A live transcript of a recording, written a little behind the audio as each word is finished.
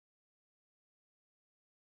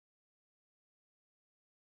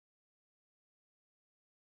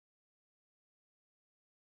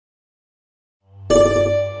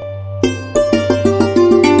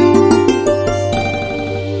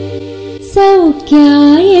Soukya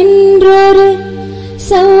endroru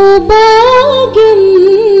சௌபாகியம்.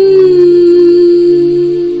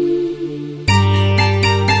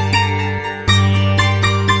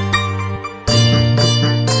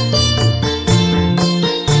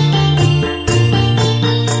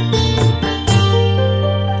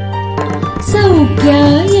 சௌக்யா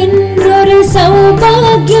என்றொரு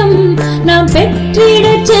சௌபாகியம் நாம்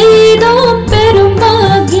பெற்றிடச் செய்தோம் பெரும்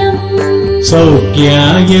பாக்கியம். சௌக்யா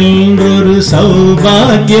என்றொரு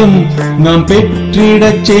சௌபாகியம் நாம்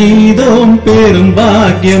பெற்றிடச் செய்தோம் பெரும்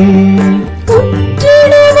பாக்கியம்.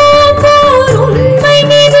 உற்றிடுவோம் ஓர் உண்மை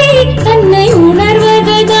நிதி தன்னை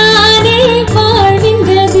உணர்வதுதானே வாழ்வின்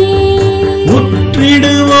கதி.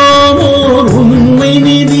 உற்றிடுவோம் ஓர் உண்மை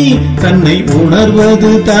நிதி தன்னை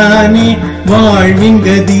உணர்வது தானே வாழ்வின்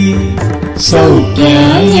கதி. சௌக்யா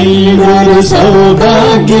என்றொரு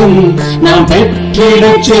சௌபாகியம் நாம்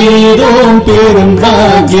பெற்றிடச் செய்தோம் பெரும்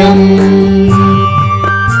பாக்கியம்.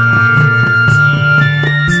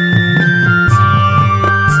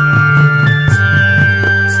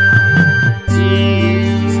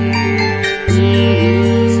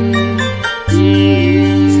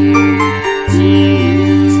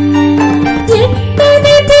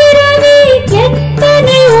 எத்தனை பிறவி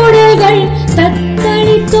எத்தனை உடல்கள்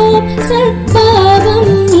தத்தளித்தோம்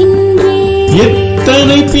சத்பாவம் இன்றே.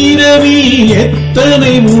 எத்தனை பிறவி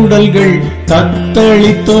எத்தனை உடல்கள்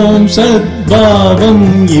தத்தளித்தோம் சத்பாவம்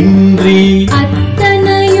இன்றி.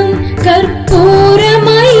 அத்தனையும்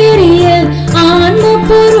கற்பூரமாய் எரிய ஆன்ம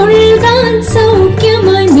பொருள்தான்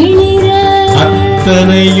சௌக்கியமாய் மிளிர.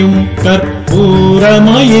 அத்தனையும்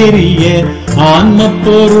கற்பூரமாய் எரிய ஆன்ம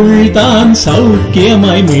பொருள்தான்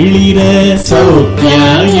சௌக்கியமாய் மிளிர. சௌக்யா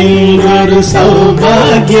என்றொரு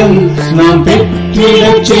சௌபாகியம் நாம்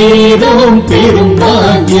பெற்றிடச் செய்தோம் பெரும்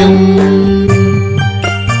பாக்கியம்.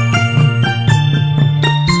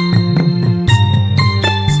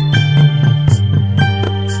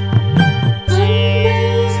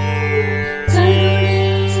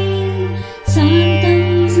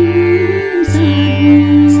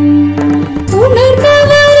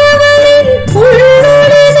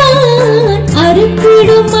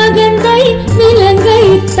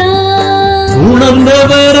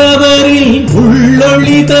 உணர்ந்தவரவரில்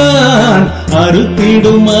உள்ளொளிதான்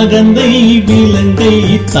அறுத்திடும் அகந்தை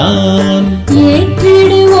விலங்கைத்தான்.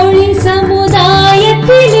 ஏற்றிடு ஒளி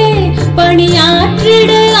சமுதாயத்திலே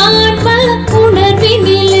பணியாற்றிடு ஆன்ம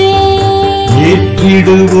உணர்வினிலே.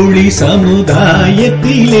 ஏற்றிடு ஒளி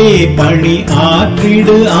சமுதாயத்திலே பணி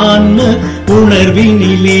ஆற்றிடு ஆன்ம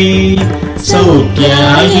உணர்வினிலே. சௌக்யா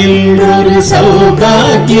என்றொரு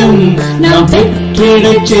சௌபாகியம் நாம்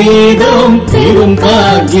பெற்றிடச் செய்தோம் பெரும்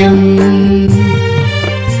பாக்கியம்.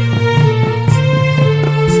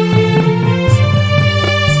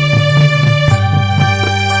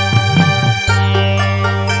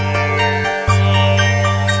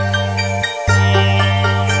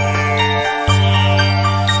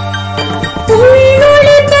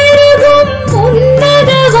 உள்ளொளி பெருகும்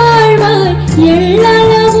உன்னத வாழ்வாய்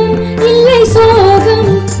எள்ளளவும் இல்லை சோகம்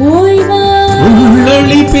ஓய்வாய்.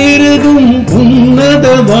 உள்ளொளி பெருகும் உன்னத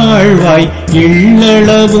வாழ்வாய்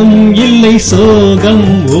எள்ளளவும் இல்லை சோகம்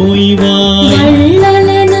ஓய்வாய்.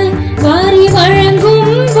 வள்ளலென வாரி வழங்கும்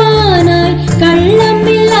வானாய்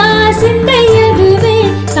கள்ளமில்லா சிந்தை அதுவே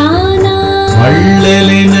தானாய்.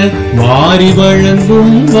 வள்ளலென வாரி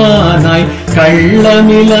வழங்கும் வானாய்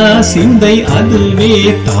கள்ளமிலா சிந்தை அதுவே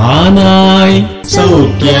தானாய்.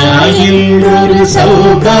 சௌக்யா என்றொரு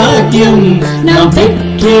சௌபாகியம் நாம்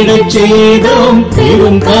பெற்றிடச் செய்தோம்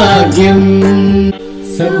பெரும் பாக்கியம்.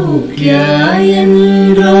 சௌக்யா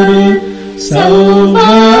என்றொரு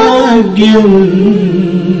சௌபாகியம்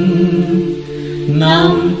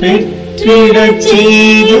நாம் பெற்றிடச்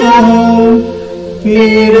செய்தோம்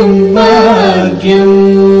பெரும் பாக்கியம்.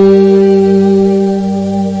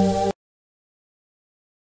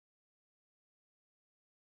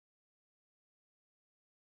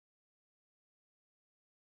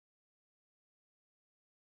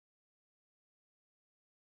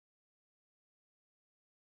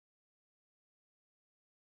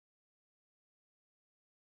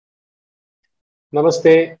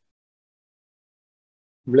 Namaste.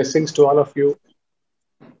 Blessings to all of you.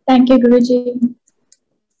 Thank you, Guruji.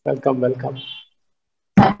 Welcome, welcome.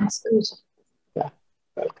 Thanks, Guruji. Yeah,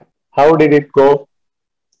 welcome. How did it go?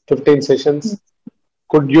 15 sessions.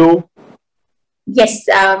 Could you? Yes,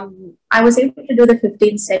 I was able to do the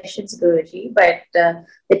 15 sessions, Guruji, but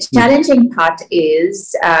the challenging part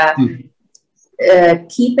is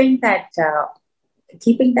keeping that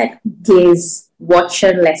gaze,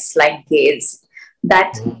 watcher-less like gaze.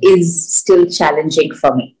 That is still challenging for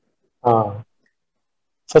me.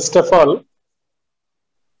 First of all,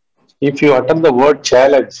 If you utter the word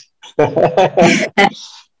challenge, there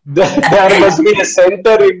must be a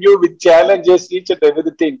center in you which challenges each and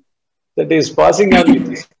everything that is passing on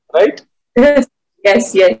with you, right?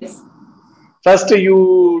 Yes, yes. First,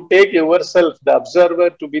 you take yourself, the observer,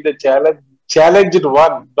 to be the challenged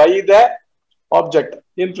one by the object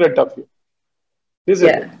in front of you. Isn't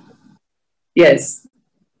it? Yeah. Yes.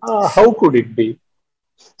 How could it be?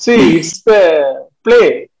 See, it's the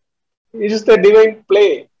play. It is the divine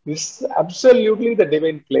play. It's absolutely the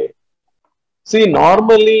divine play. See,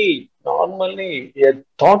 normally, a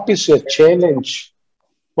thought is a challenge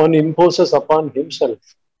one imposes upon himself.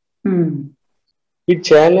 Hmm. It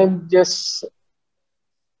challenges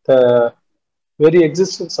the very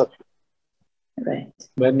existence of you. Right.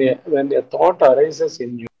 When a thought arises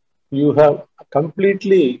in you, you have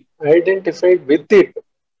completely identified with it.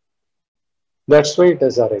 That's why it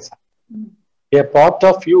has arisen. A part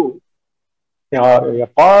of you, or a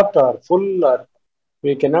part or full, or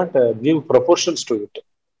we cannot give proportions to it.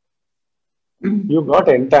 You got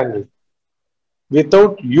entangled.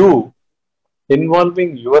 Without you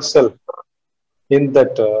involving yourself in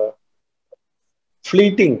that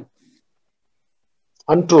fleeting,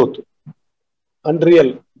 untruth,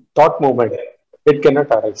 unreal thought movement, it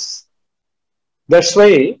cannot arise. That's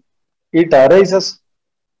why it arises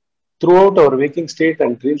throughout our waking state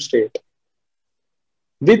and dream state,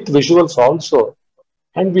 with visuals also,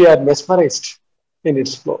 and we are mesmerized in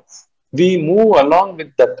its flow. We move along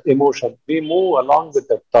with that emotion, we move along with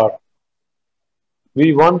that thought.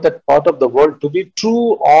 We want that part of the world to be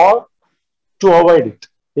true or to avoid it.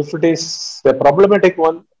 If it is a problematic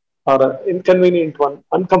one or an inconvenient one,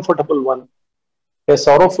 uncomfortable one, a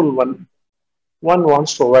sorrowful one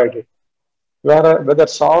wants to avoid it. Whether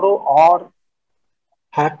sorrow or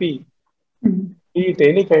happy, be it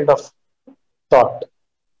any kind of thought,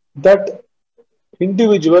 that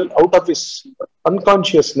individual out of his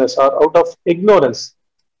unconsciousness or out of ignorance,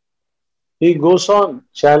 he goes on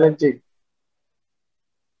challenging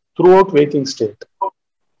throughout waking state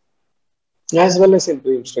as well as in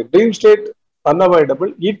dream state. Dream state,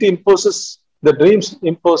 unavoidable, it imposes, the dreams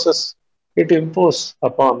imposes, it imposes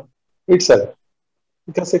upon itself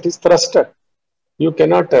because it is thrusted. You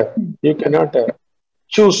cannot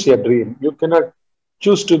choose a dream. You cannot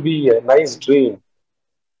choose to be a nice dream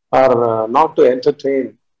or not to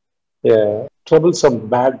entertain a troublesome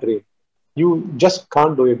bad dream. You just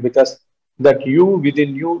can't do it because that you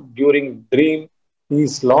within you during dream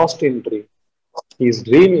is lost in dream. He is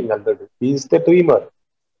dreaming already. He is the dreamer.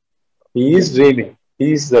 He is dreaming.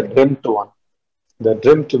 He is the dreamt one. The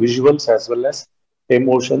dreamt visuals as well as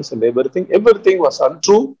emotions and everything. Everything was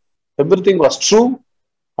untrue. Everything was true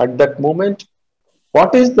at that moment.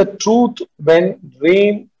 What is the truth when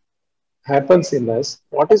dream happens in us?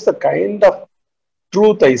 What is the kind of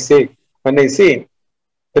truth I say? When I say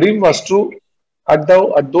dream was true at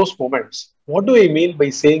those moments, what do I mean by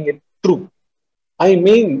saying it true? I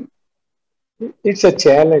mean, it's a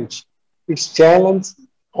challenge. It's challenge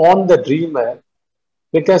on the dreamer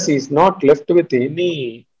because he's not left with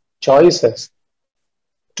any choices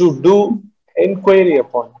to do inquiry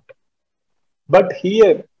upon it. But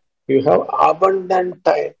here you have abundant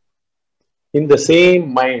time in the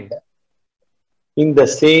same mind, in the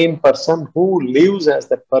same person who lives as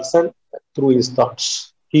that person through his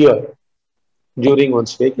thoughts here during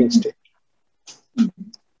one's waking state.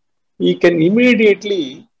 He can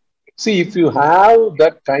immediately see if you have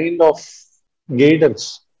that kind of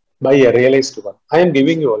guidance by a realized one. I am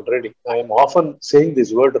giving you already. I am often saying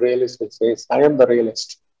this word realist. It says, I am the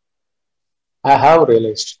realist. I have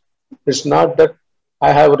realized. It's not that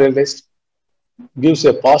I have realized gives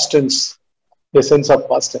a past tense, a sense of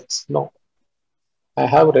past tense. No. I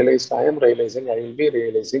have realized, I am realizing, I will be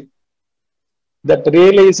realizing. That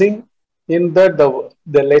realizing in that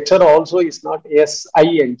the letter also is not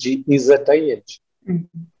S-I-N-G, is Z-I-N-G.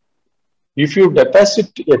 If you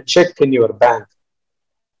deposit a check in your bank,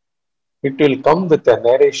 it will come with a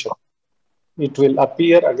narration. It will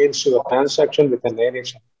appear against your transaction with a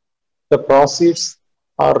narration. The proceeds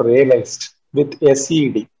are realized with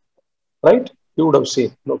SED, right? You would have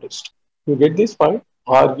seen, noticed. You get this point?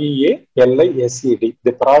 REALISED.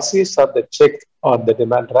 The proceeds of the check or the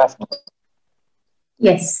demand draft.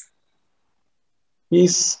 Yes.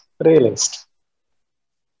 Is realized.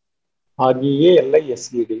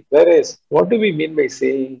 REALISED. Whereas, what do we mean by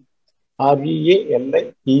saying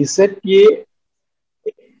REALISEDTION?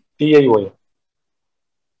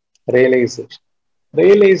 Realization.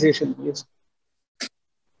 Realization means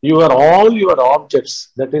all your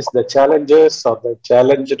objects, that is the challenges or the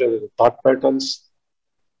challenged thought patterns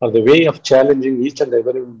or the way of challenging each and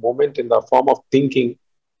every moment in the form of thinking,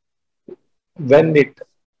 when it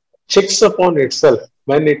checks upon itself,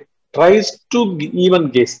 when it tries to even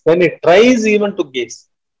gaze, when it tries even to gaze,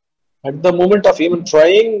 at the moment of even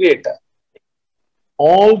trying it,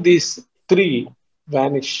 all these three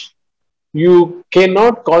vanish. You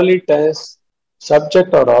cannot call it as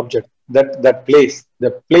subject or object. That place,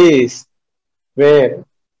 the place where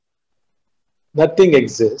nothing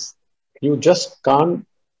exists, you just can't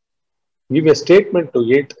give a statement to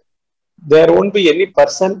it. There won't be any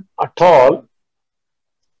person at all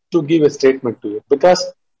to give a statement to it,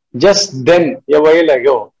 because just then, a while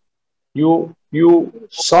ago, you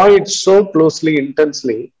saw it so closely,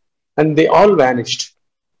 intensely, and they all vanished.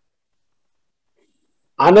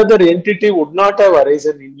 Another entity would not have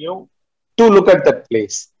arisen in you to look at that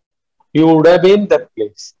place. You would have been that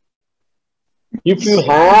place. If you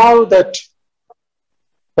have that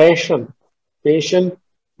patient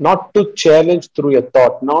not to challenge through a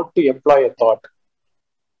thought, not to employ a thought,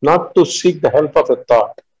 not to seek the help of a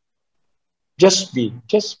thought, just be,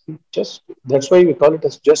 just be, just be. That's why we call it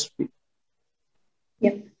as just be.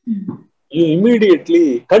 Yep. You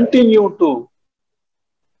immediately continue.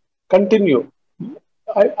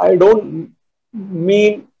 I don't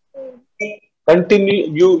mean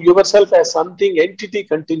continue you yourself as something, entity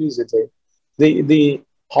continues it. The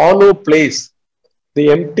hollow place,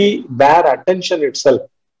 the empty, bare attention itself.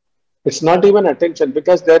 It's not even attention,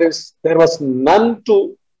 because there was none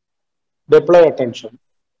to deploy attention.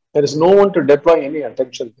 There is no one to deploy any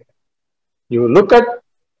attention there. You look at,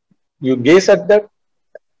 you gaze at that,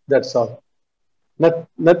 that's all.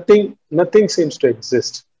 Nothing seems to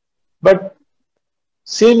exist. But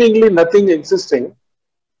seemingly nothing existing,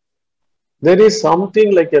 there is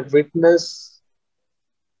something like a witness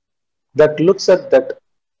that looks at that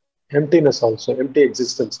emptiness also, empty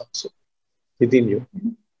existence also within you.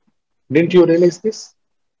 Didn't you realize this?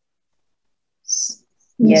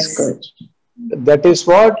 Yes. Good. That is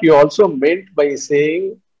what you also meant by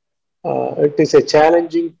saying it is a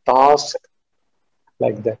challenging task,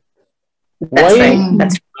 like that. That's right.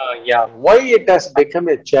 That's Why it has become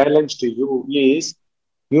a challenge to you is,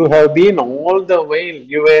 you have been all the while,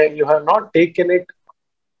 you have not taken it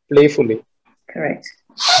playfully. correct.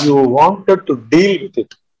 You wanted to deal with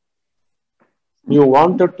it. You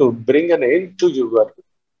wanted to bring an end to your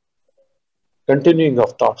continuing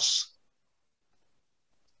of thoughts.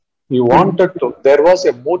 You wanted to, there was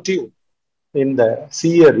a motive in the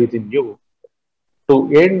seer within you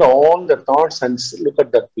to end all the thoughts and look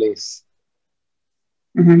at that place.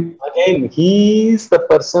 Again, he is the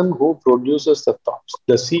person who produces the thoughts,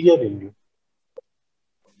 the seer in you.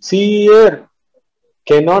 Seer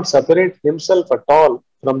cannot separate himself at all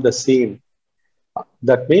from the seen.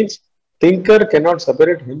 That means thinker cannot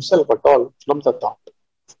separate himself at all from the thought.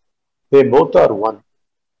 They both are one.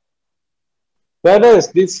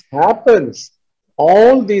 Whereas this happens,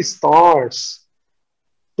 all these thoughts,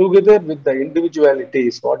 together with the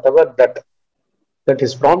individualities, whatever that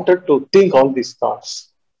is prompted to think all these thoughts,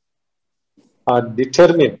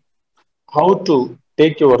 determine how to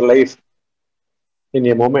take your life in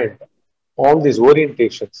a moment. All these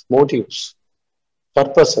orientations, motives,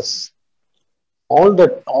 purposes,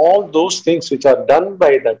 all those things which are done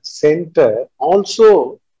by that center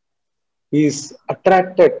also is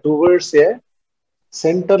attracted towards a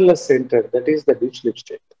centerless center, that is the deep sleep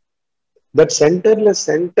state. That centerless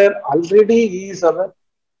center already is our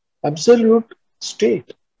absolute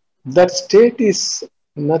state. That state is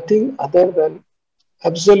nothing other than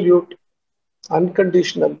absolute,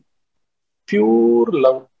 unconditional, pure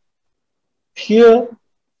love. Here,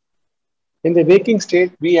 in the waking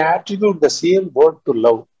state, we attribute the same word to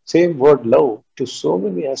love, same word love to so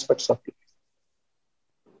many aspects of life.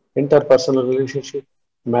 Interpersonal relationship,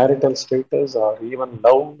 marital status, or even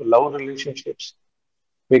love relationships.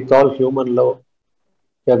 We call human love.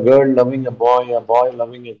 A girl loving a boy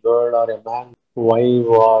loving a girl, or a man, wife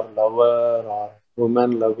or lover, or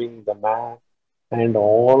woman loving the man, and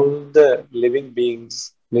all the living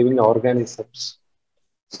beings, living organisms.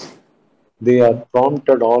 They are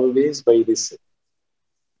prompted always by this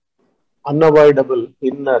unavoidable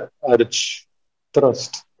inner urge,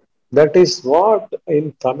 thrust. That is what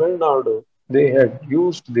in Tamilnadu they had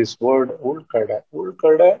used this word UL-KADA.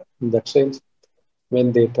 UL-KADA, in that sense,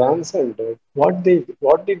 when they transcended, what did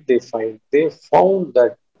they find? They found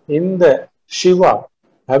that in the Shiva,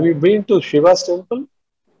 have you been to Shiva's temple?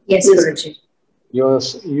 Yes, Guruji. You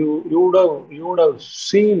would have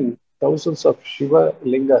seen thousands of Shiva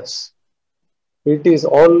lingas. It is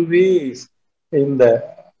always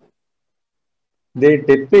they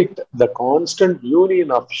depict the constant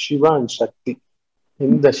union of Shiva and Shakti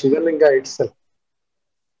in the Shivalinga itself.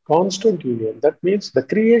 Constant union. That means the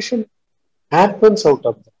creation happens out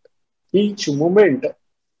of that. Each moment,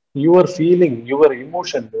 your feeling, your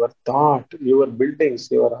emotion, your thought, your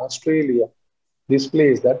buildings, your Australia, this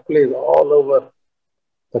place, that place, all over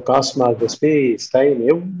the cosmos, the space, time,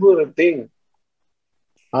 everything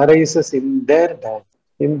arises in their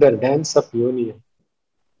dance of union.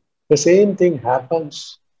 The same thing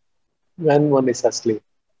happens when one is asleep.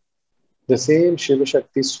 The same Shiva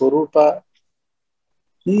Shakti Swarupa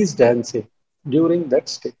is dancing during that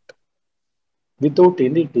state without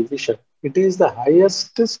any division. It is the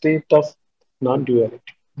highest state of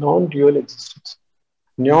non-duality, non-dual existence.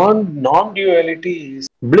 Non-duality is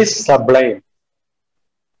bliss sublime,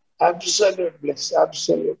 absolute bliss,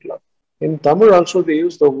 absolute love. In Tamil also they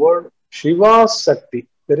use the word Shiva Shakti.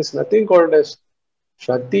 There is nothing called as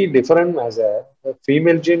Shakti different as a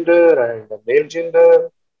female gender and a male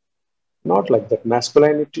gender. Not like that.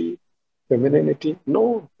 Masculinity, femininity.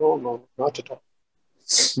 No, no, no, not at all.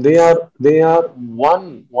 They are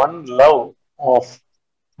one love of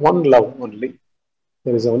one love only.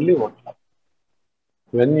 There is only one love.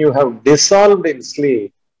 When you have dissolved in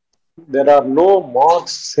sleep, there are no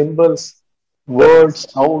marks, symbols,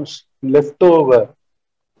 words, sounds left over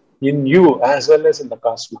in you as well as in the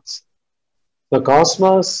cosmos. The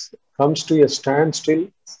cosmos comes to a standstill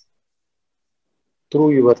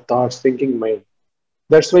through your thoughts, thinking mind.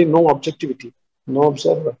 That's why no objectivity, no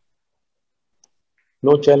observer,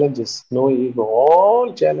 no challenges, no ego.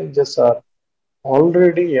 All challenges are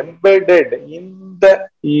already embedded in the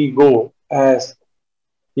ego as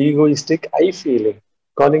egoistic I feeling,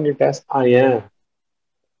 calling it as I am.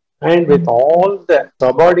 And with all the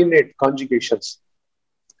subordinate conjugations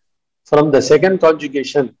from the second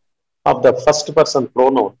conjugation of the first person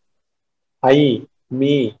pronoun, I,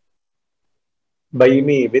 me, by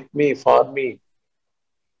me, with me, for me,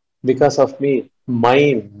 because of me,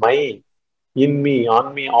 mine, my, in me,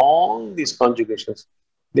 on me, all these conjugations.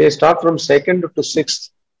 They start from second to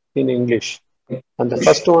sixth in English. And the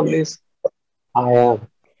first one is I am.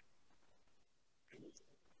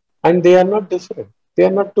 And they are not different. They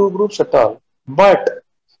are not two groups at all. But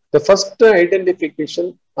the first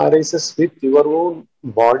identification arises with your own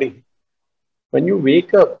body. When you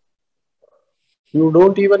wake up, you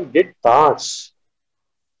don't even get thoughts.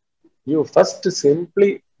 You first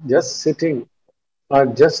simply just sitting or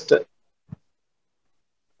just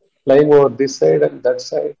lying over this side and that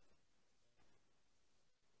side.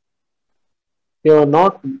 You are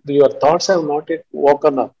not, your thoughts have not yet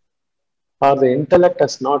woken up, or the intellect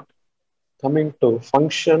has not coming to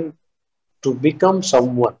function to become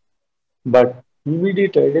someone. But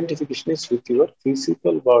immediate identification is with your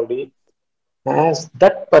physical body as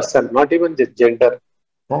that person, not even the gender,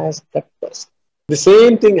 as that person. The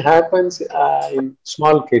same thing happens in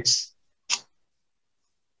small kids.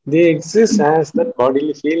 They exist as that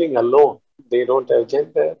bodily feeling alone. They don't have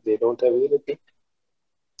gender, they don't have anything.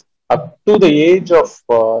 Up to the age of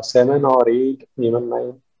 7 or 8, even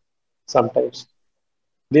 9, sometimes,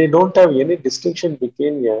 they don't have any distinction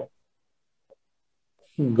between a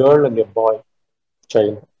girl and a boy,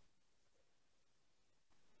 child.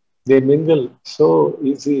 They mingle so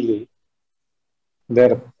easily.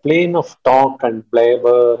 Their plane of talk and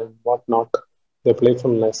blabber and whatnot, their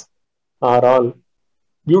playfulness, are all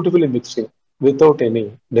beautifully mixing without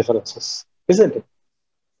any differences, isn't it?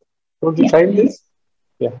 Don't you find this?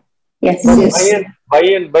 Yeah. Yes, But yes. by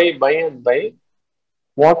and by,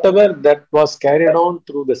 whatever that was carried on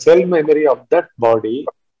through the cell memory of that body,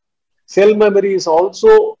 cell memory is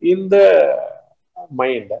also in the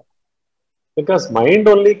mind, because mind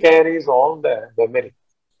only carries all the memory.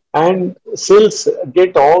 And cells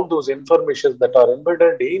get all those information that are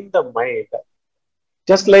embedded in the mind.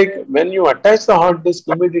 Just like when you attach the hard disk,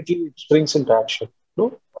 immediately it springs into action.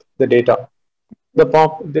 No, the data, the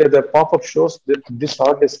pop-up shows that this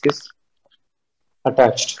hard disk is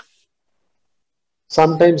attached.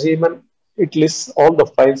 Sometimes even it lists all the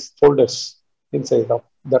files, folders inside of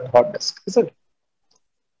that hard disk, isn't it?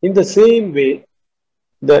 In the same way,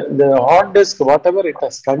 the hard disk, whatever it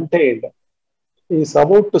has contained, is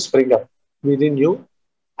about to spring up within you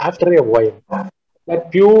after a while.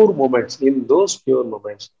 That pure moments, in those pure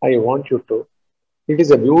moments, I want you to, it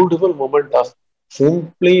is a beautiful moment of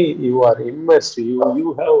simply you are immersed,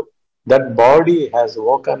 you have, that body has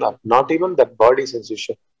woken up, not even that body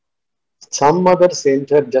sensation. Some other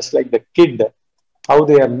center, just like the kid, how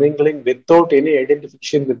they are mingling without any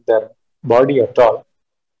identification with their body at all.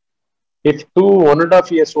 If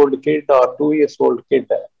 1.5 years old kid or 2 years old kid,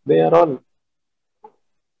 they are all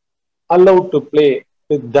allowed to play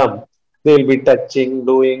with them. They will be touching,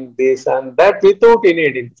 doing this and that without any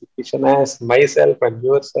identification as myself and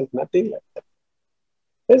yourself, nothing like that.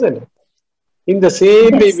 Isn't it? In the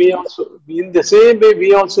same way, Yes. we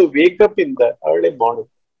also wake up in the early morning.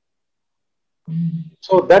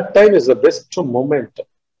 So that time is the best moment,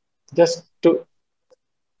 just to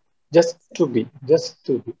be. There's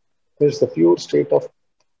the pure state of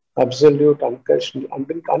absolute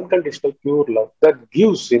unconditional pure love that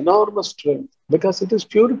gives enormous strength because it is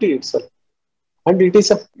purity itself, and it is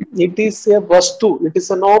a vastu, it is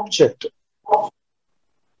an object.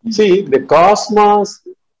 See, the cosmos,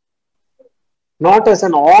 not as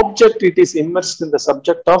an object, it is immersed in the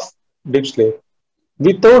subject of deep sleep.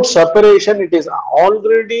 Without separation, it is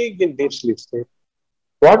already in deep sleep state.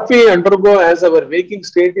 What we undergo as our waking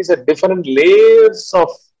state is a different layers of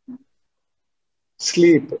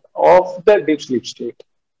sleep, of the deep sleep state.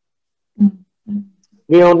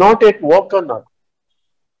 We have not yet woken up.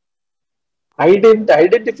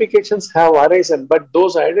 Identifications have arisen, but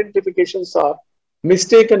those identifications are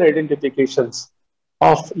mistaken identifications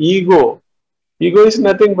of ego. Ego is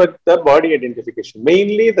nothing but the body identification,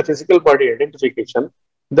 mainly the physical body identification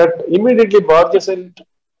that immediately barges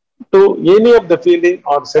into any of the feeling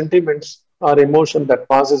or sentiments or emotion that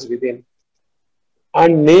passes within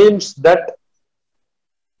and names that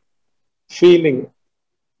feeling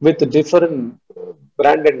with different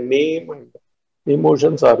branded name and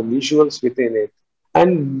emotions or visuals within it.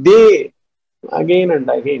 And they again and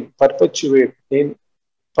again perpetuate,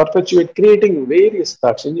 creating various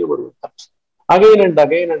thoughts, innumerable thoughts. Again and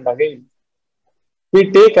again and again. We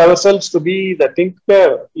take ourselves to be the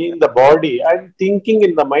thinker in the body and thinking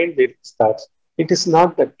in the mind various thoughts. It is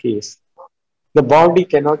not the case. The body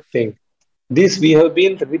cannot think. This we have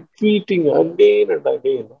been repeating again and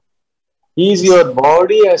again. Is your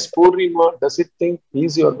body as Purnima? Does it think?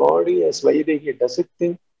 Is your body as Vaideki? Does it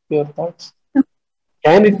think your thoughts?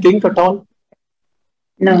 Can it think at all?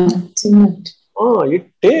 No, it's not. It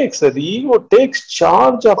takes, the ego takes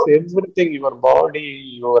charge of everything, your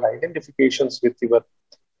body, your identifications with your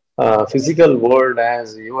physical world,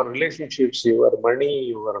 as your relationships, your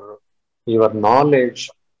money, your knowledge,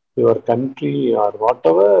 your country, or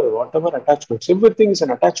whatever attachments. Everything is an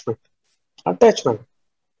attachment. Attachment.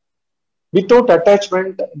 Without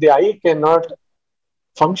attachment, the I cannot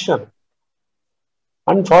function.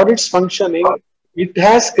 And for its functioning, it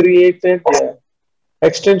has created an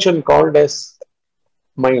extension called as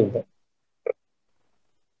mind.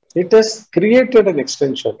 It has created an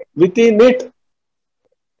extension. Within it,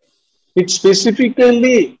 it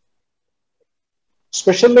specifically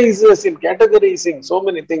specializes in categorizing so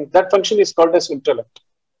many things. That function is called as intellect.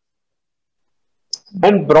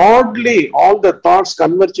 And broadly, all the thoughts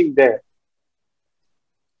converging there,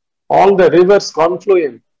 all the rivers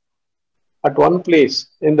confluent at one place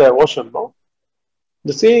in the ocean, no?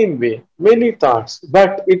 The same way, many thoughts,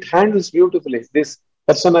 but it handles beautifully these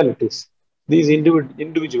personalities, these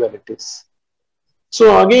individualities.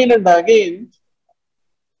 So again and again,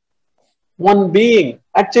 one being,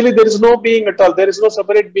 actually there is no being at all. There is no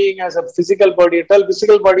separate being as a physical body at all.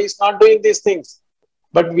 Physical body is not doing these things,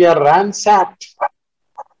 but we are ransacked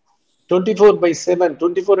 24/7,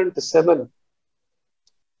 24/7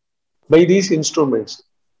 by these instruments.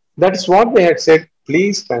 That is what they had said,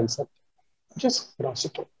 please transact. Just cross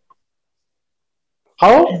it out.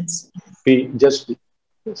 How? Be, just be.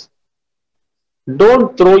 Yes.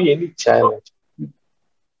 Don't throw any challenge.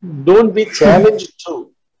 Don't be challenged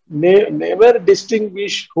too. Never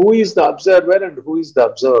distinguish who is the observer and who is the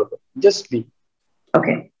observed. Just be.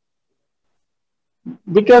 Okay.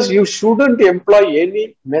 Because you shouldn't employ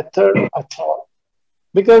any method at all.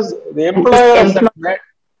 Because the employer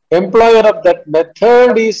of that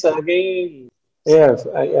method is again, yes,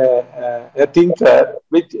 a thinker,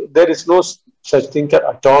 which there is no such thinker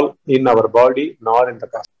at all in our body nor in the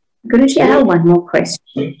past. Guruji, I have one more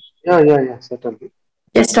question. Yeah, certainly.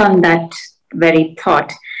 Just on that very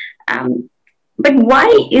thought. But why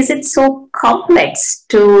is it so complex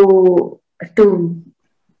to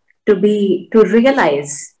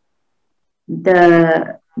realize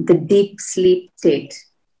the deep sleep state?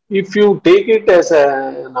 If you take it as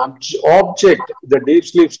an object, the deep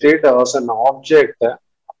sleep state as an object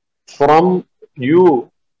from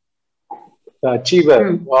you, the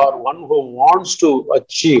achiever, or one who wants to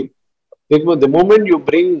achieve. The moment you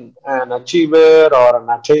bring an achiever or an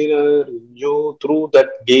attainer in you through that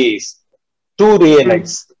gaze to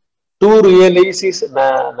realize, is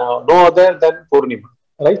no other than Purnima,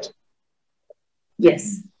 right?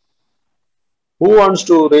 Yes. Who wants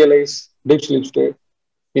to realize deep sleep state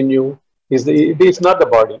in you? It is not the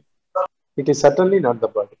body. It is certainly not the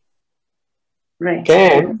body. Right.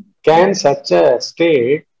 Can such a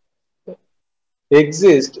state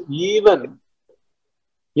exist even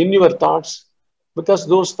in your thoughts because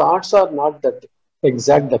those thoughts are not that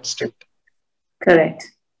exact that state. Correct.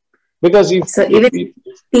 Because if So even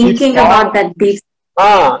thinking about that deep,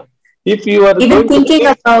 if you are even going thinking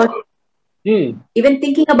to about even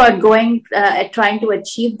thinking about going trying to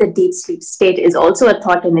achieve the deep sleep state is also a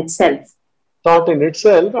thought in itself. Thought in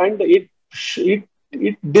itself, and it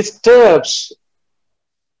disturbs,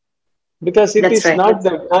 because it is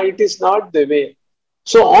not the way.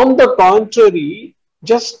 So on the contrary,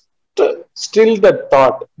 just still the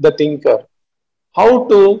thought, the thinker. How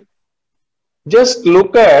to just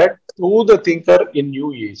look at who the thinker in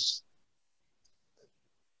you is.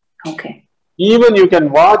 Okay. Even you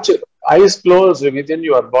can watch eyes closed within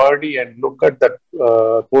your body and look at that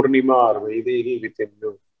Purnima or Vaidehi within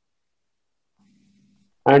you.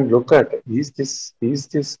 And look at, is this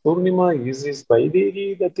Purnima, is this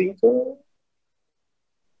Vaidehi the thinker?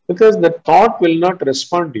 Because the thought will not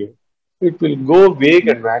respond to you. It will go vague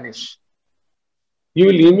and vanish. You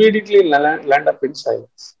will immediately land up in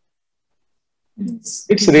silence.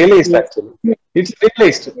 It's realized actually. It's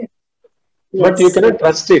realized. Yes. But you cannot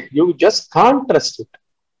trust it. You just can't trust it.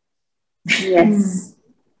 Yes.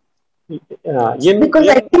 Because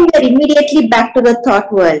I think we are immediately back to the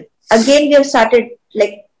thought world. Again, we have started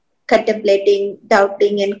like contemplating,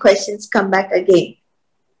 doubting, and questions come back again.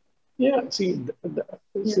 Yeah, see,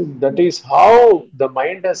 that is how the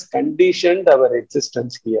mind has conditioned our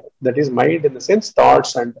existence here. That is mind in the sense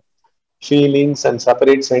thoughts and feelings and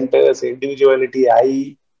separate centers, individuality,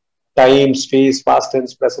 I, time, space, past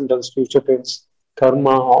tense, present tense, future tense,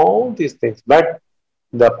 karma, all these things. But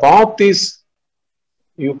the path is,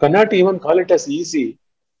 you cannot even call it as easy.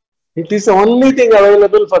 It is the only thing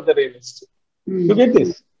available for the realist. You get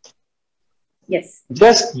this? Yes.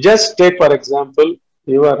 Just take, for example,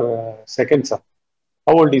 your second son.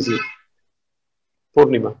 How old is he?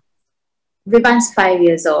 Purnima. Vivan's 5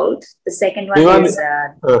 years old. The second one is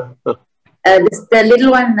the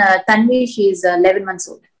little one, Tanvi, she's 11 months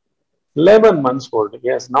old. 11 months old.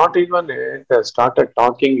 Yes, not even started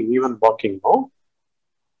talking, even walking. No.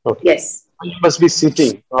 Okay. Yes. You must be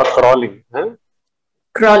sitting or crawling. Huh?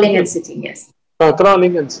 Crawling and sitting. Yes.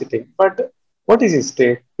 Crawling and sitting. But what is his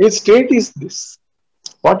state? His state is this.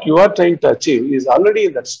 What you are trying to achieve is already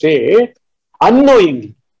in that state,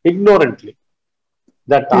 unknowingly, ignorantly.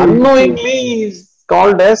 That unknowingly is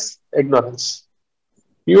called as ignorance.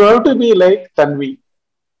 You have to be like Tanvi.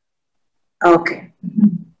 Okay.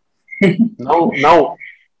 Now,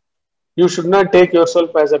 you should not take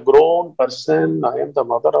yourself as a grown person. I am the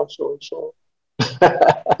mother of so.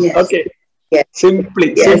 Yes. Okay. Yes.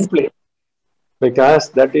 Simply. Because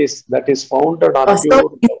that is founded on pure.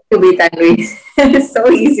 So easy to be Tanvi.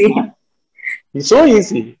 So easy. It's so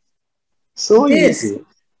easy. So easy.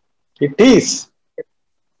 It is.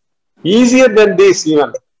 Easier than this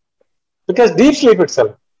even. Because deep sleep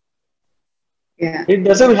itself. Yeah. It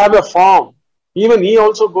doesn't have a form. Even he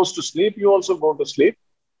also goes to sleep. You also go to sleep.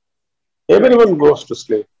 Everyone goes to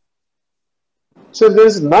sleep. So there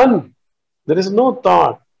is none. There is no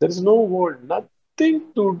thought. There is no word.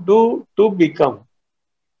 Nothing to do to become.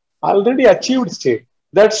 Already achieved state.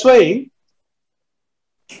 That's why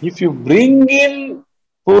if you bring in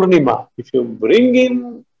Purnima, if you bring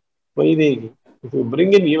in Vaidehi, if you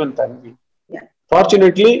bring in even Tanvi,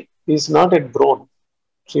 fortunately, he is not yet grown.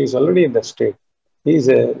 So he is already in that state. He is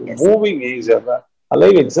moving, he is a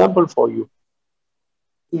alive example for you.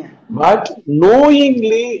 Yeah. But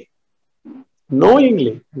knowingly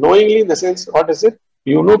in the sense, what is it?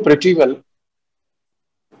 You know pretty well.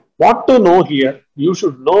 What to know here? You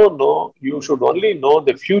should you should only know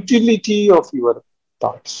the futility of your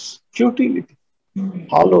thoughts. Futility.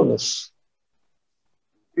 Hollowness.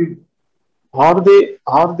 Are they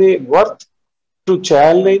worth to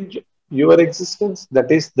challenge your existence?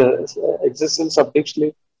 That is the existence of deep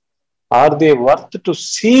sleep. Are they worth to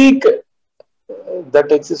seek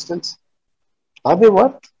that existence? Are they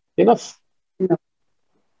worth enough? No.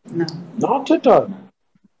 Not at all.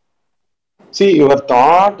 See, your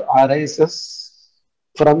thought arises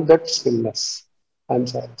from that stillness and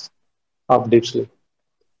silence of deep sleep,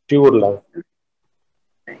 pure love.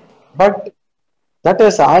 But that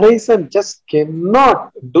has arisen, just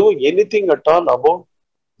cannot do anything at all about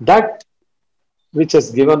that which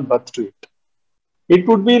has given birth to it. It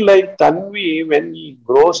would be like Tanvi when he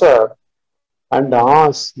grows up and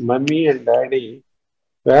asks Mummy and Daddy,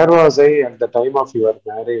 where was I at the time of your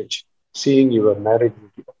marriage, seeing your marriage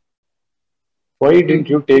video? Why didn't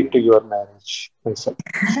you take to your marriage? There's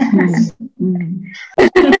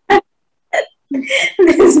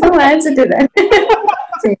no answer to that.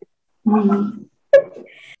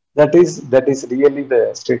 That is really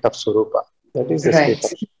the state of Swarupa. That is the state of Swarupa. Right. That is the state of Swarupa. That is the state of Swarupa. That is the state of Swarupa. That is the state of Swarupa. That is the state of Swarupa. That is the state of Swarupa. That is the state of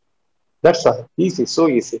Swarupa. That's all. Easy, so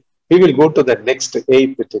easy. We will go to the next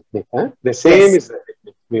eighth technique. The same Yes. is the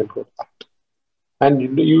technique. We will go to that. And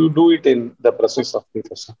you do it in the presence of me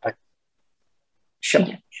for some time. Sure.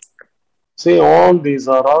 See, all these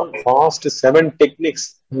are all fast 7 techniques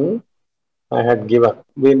I had given.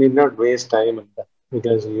 We need not waste time on that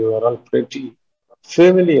because you are all pretty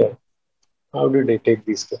familiar. How did I take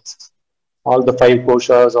these classes? All the 5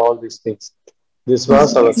 koshas, all these things. This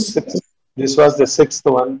was our Yes. 6th. This was the 6th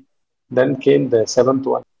one. Then came the 7th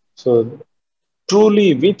one. So truly,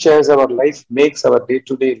 which as our life makes our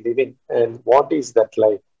day-to-day living, and what is that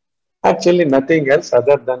life? Actually, nothing else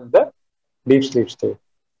other than the deep sleep state.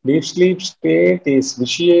 Deep sleep state is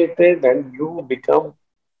vitiated, and you become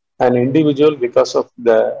an individual because of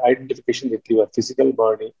the identification with your physical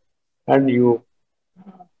body, and you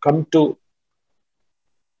come to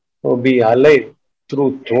be alive through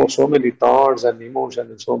so many thoughts and emotions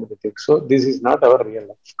and so many things. So this is not our real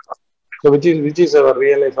life. So which is our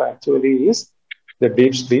real life actually is the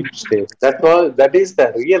deep sleep state. That is the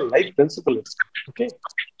real life principle itself. Okay.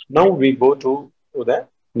 Now we go to the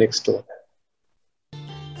next one.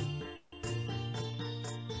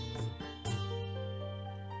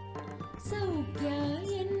 Soukya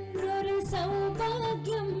என்றொரு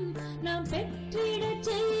சௌபாகியம் நாம் பெற்றிடச்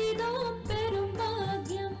செய்தோம் பெரும்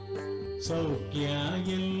பாக்கியம். சௌக்கியா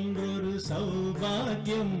என்றொரு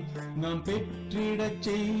சௌபாகியம் நாம் பெற்றிடச்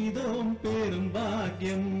செய்தோம் பெரும்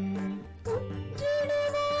பாக்கியம்.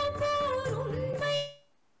 உற்றிடுவோம் ஓர் உண்மை.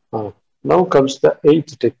 Now comes the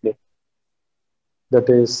 8th technique. That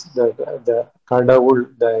is the Kadavul,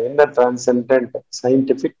 the inner transcendent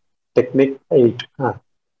scientific technique 8.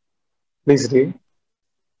 Please read.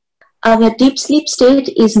 Our deep sleep state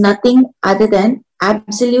is nothing other than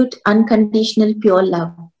absolute unconditional pure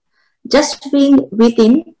love. Just being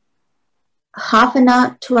within half an hour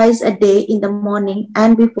twice a day in the morning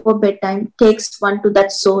and before bedtime takes one to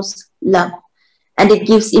that source love, and it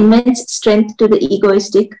gives immense strength to the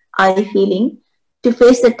egoistic I feeling to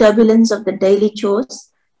face the turbulence of the daily chores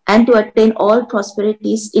and to attain all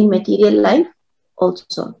prosperities in material life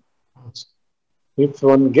also. If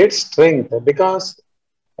one gets strength, because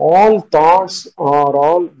all thoughts are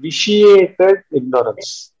all vitiated ignorance.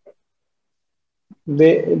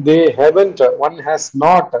 They haven't, one has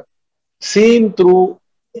not seen through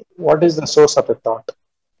what is the source of a thought.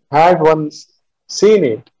 Had one seen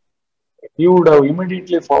it, he would have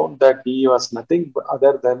immediately found that he was nothing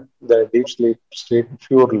other than the deep sleep state,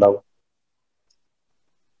 pure love.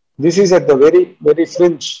 This is at the very, very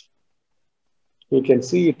fringe. You can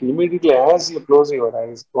see it immediately as you close your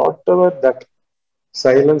eyes. Whatever that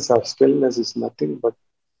silence or stillness is nothing but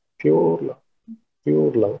pure love,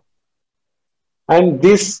 pure love. And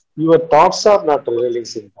this, your thoughts are not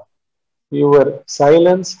releasing that. Your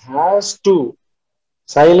silence has to,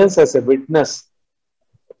 silence as a witness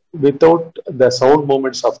without the sound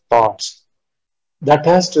moments of thoughts. That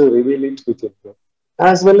has to reveal it within you.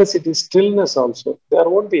 As well as it is stillness also. There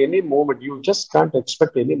won't be any movement. You just can't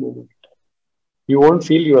expect any movement. You won't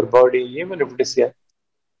feel your body, even if it is a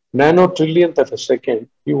nano trillionth of a second,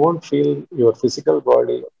 you won't feel your physical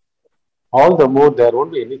body. All the more, there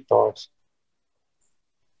won't be any thoughts.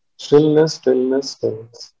 Stillness, stillness,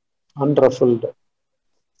 stillness. Unruffled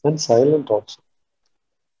and silent also.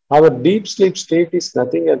 Our deep sleep state is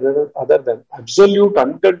nothing other than absolute,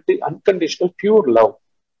 unconditional, pure love.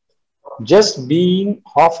 Just being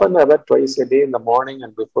half an hour twice a day in the morning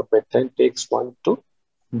and before bedtime takes one to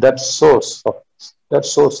that source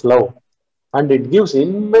love, and it gives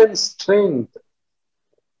immense strength.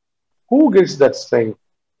 Who gets that strength?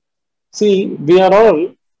 See, we are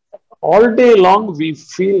all day long we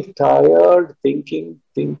feel tired thinking.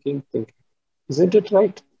 Isn't it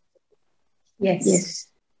right? Yes.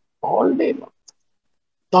 All day long.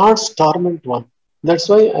 Thoughts torment one. That's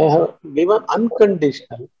why I have given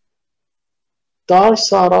unconditional.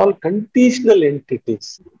 Thoughts are all conditional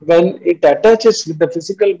entities. When it attaches with the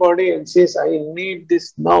physical body and says, I need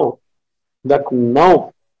this now, that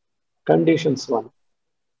now conditions one.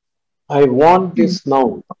 I want this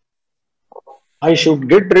now. I should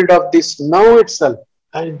get rid of this now itself.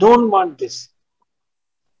 I don't want this.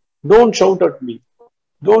 Don't shout at me.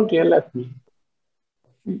 Don't yell at me.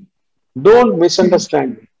 Don't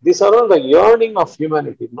misunderstand me. These are all the yearning of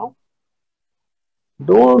humanity, no?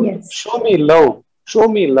 Don't show me love. Show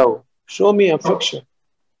me love. Show me affection.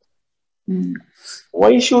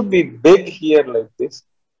 Why should we beg here like this?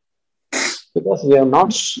 Because we have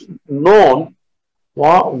not known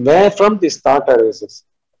where from this thought arises.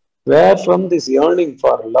 Where from this yearning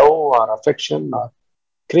for love or affection or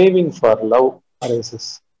craving for love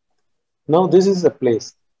arises. Now this is the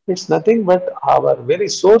place. It's nothing but our very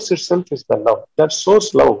source itself is the love. That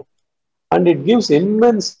source love. And it gives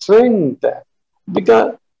immense strength.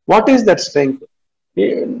 Because what is that strength?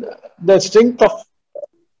 The strength of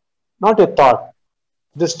not a thought,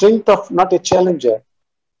 the strength of not a challenger.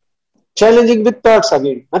 Challenging with thoughts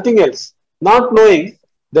again, nothing else. Not knowing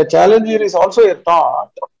the challenger is also a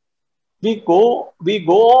thought. We go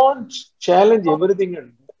on challenge everything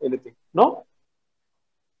and anything. No?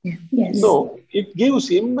 Yes. So it gives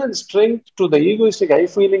immense strength to the egoistic I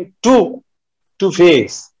feeling to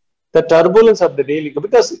face the turbulence of the daily,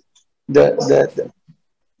 because the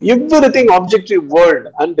everything objective world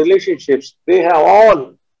and relationships, they have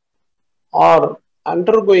all are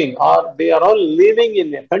undergoing, or they are all living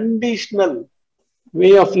in a conditional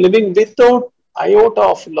way of living without iota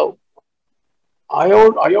of love,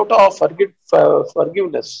 iota of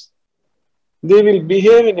forgiveness. They will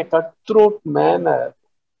behave in a cutthroat manner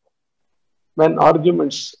when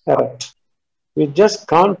arguments erupt. We just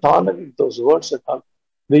can't tolerate those words at all.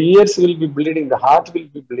 The ears will be bleeding, the heart will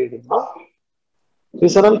be bleeding. No?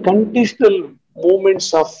 These are all conditional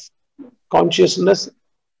movements of consciousness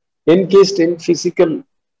encased in physical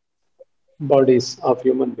bodies of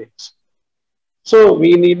human beings. So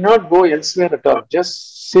we need not go elsewhere at all.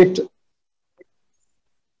 Just sit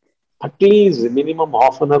at least minimum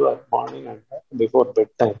half an hour morning and before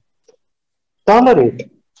bedtime. Tolerate.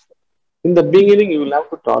 In the beginning, you will have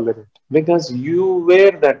to tolerate because you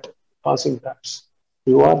were that passing class.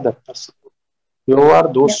 You are that person. You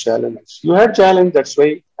are those challenges. You had challenge, that's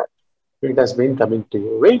why it has been coming to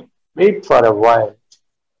you. Wait for a while.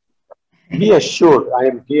 Be assured, I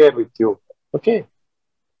am here with you. Okay?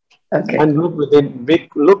 Okay. And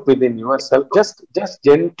look within yourself. Just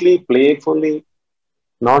gently, playfully,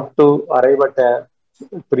 not to arrive at a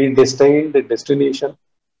predestined destination,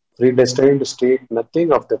 predestined state,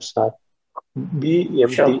 nothing of that sort. Be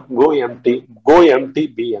empty, go empty,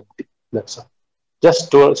 be empty. That's all.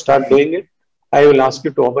 Just to start doing it. I will ask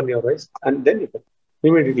you to open your eyes and then you can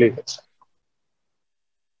immediately get started.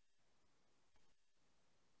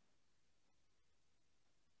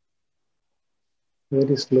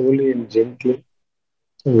 Very slowly and gently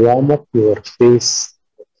warm up your face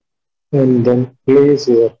and then place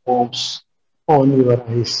your palms on your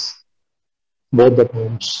eyes, both the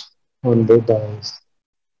palms on both the eyes.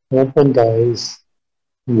 Open the eyes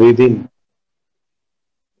within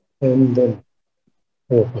and then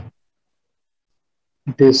open.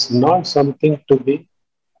 It is not something to be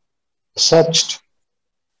searched.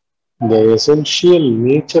 The essential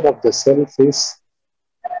nature of the self is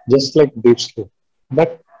just like deep sleep.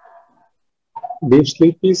 But deep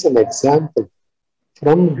sleep is an example.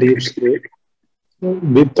 From deep sleep,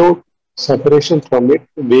 without separation from it,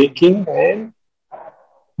 waking and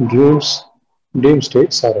dream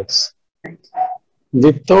states arise.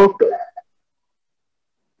 Without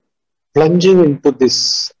plunging into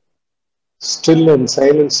this still and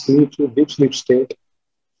silent sleep, deep sleep state,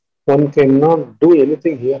 one cannot do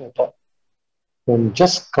anything here at all. One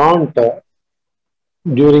just can't,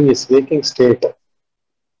 during his waking state,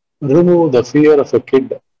 remove the fear of a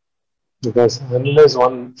kid. Because unless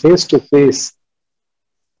one face to face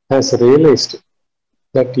has realized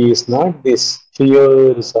that he is not these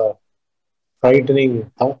fears or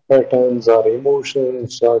frightening thought patterns or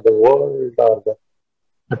emotions or the world or the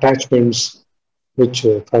attachments which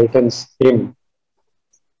frightens him,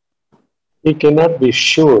 he cannot be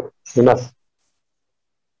sure enough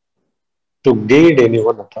to guide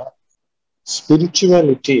anyone at all.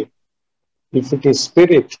 Spirituality, if it is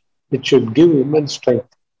spirit, it should give immense strength.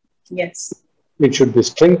 Yes. It should be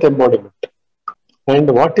strength embodiment. And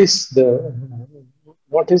what is the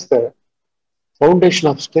foundation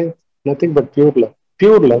of strength? Nothing but pure love.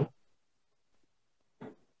 Pure love.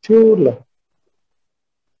 Pure love.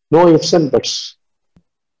 No ifs and buts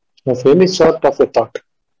of any sort of a thought.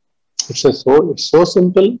 It's so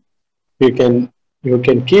simple. You can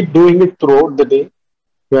keep doing it throughout the day,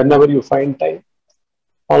 whenever you find time.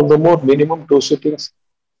 All the more minimum 2 sittings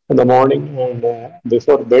in the morning and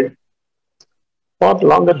before bed for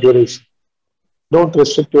longer duration. Don't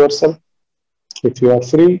restrict yourself. If you are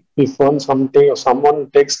free, if something or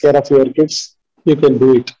someone takes care of your kids, you can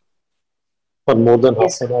do it for more than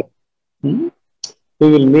half an hour. We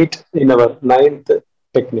will meet in our 9th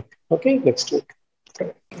technique. Okay, next week.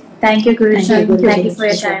 Thank you, Guruji. Thank you for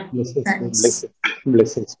your time. Blessings.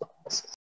 Blessings.